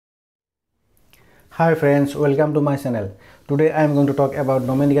Hi friends, welcome to my channel. Today I am going to talk about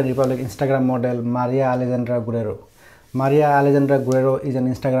Dominican Republic Instagram model Maria Alejandra Guerrero. Maria Alejandra Guerrero is an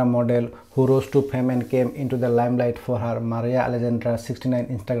Instagram model who rose to fame and came into the limelight for her Maria Alejandra 69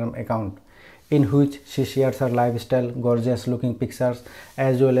 Instagram account, in which she shares her lifestyle, gorgeous looking pictures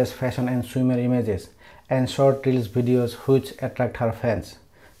as well as fashion and swimwear images and short reels videos which attract her fans.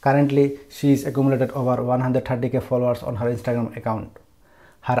 Currently, she is accumulated over 130k followers on her Instagram account.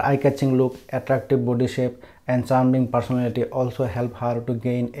 Her eye-catching look, attractive body shape and charming personality also help her to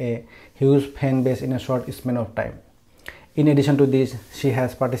gain a huge fan base in a short span of time. In addition to this, she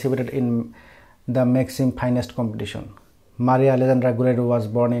has participated in the Maxim Finest competition. Maria Alejandra Guerrero was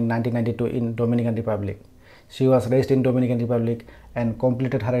born in 1992 in Dominican Republic. She was raised in Dominican Republic and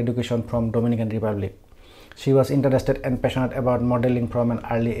completed her education from Dominican Republic. She was interested and passionate about modeling from an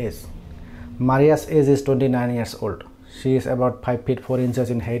early age. Maria's age is 29 years old. She is about 5 feet 4 inches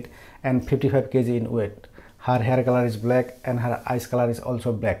in height and 55 kg in weight. Her hair color is black and her eyes color is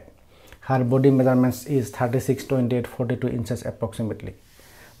also black. Her body measurements is 36, 28, 42 inches approximately.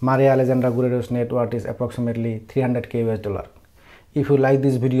 Maria Alejandra Guerrero's net worth is approximately $300k US. If you like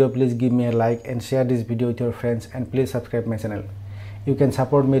this video, please give me a like and share this video with your friends, and please subscribe my channel. You can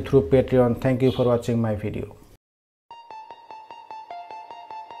support me through Patreon. Thank you for watching my video.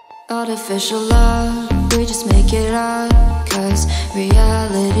 Artificial love, we just make it up, 'cause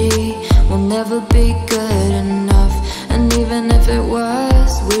reality will never be good enough. And even if it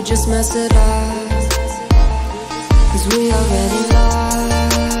was, we just mess it up, 'cause we already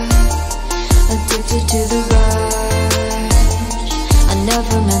lost, addicted to the rush. I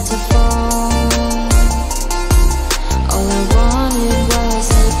never meant to fall. All I wanted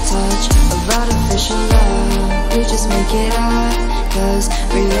was a touch of artificial love. We just make it up, 'cause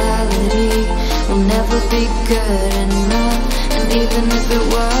reality will never be good enough. And even if it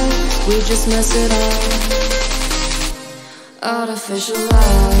was, we just mess it up. Artificial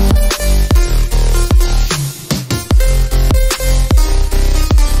love.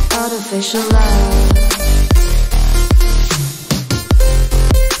 Artificial love.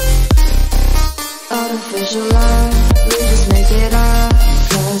 Artificial love. We just make it up,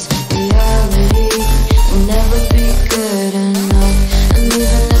 'cause reality will never be good enough. And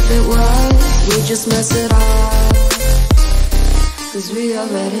even if it was, we just mess it up, 'cause we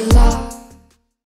already lost.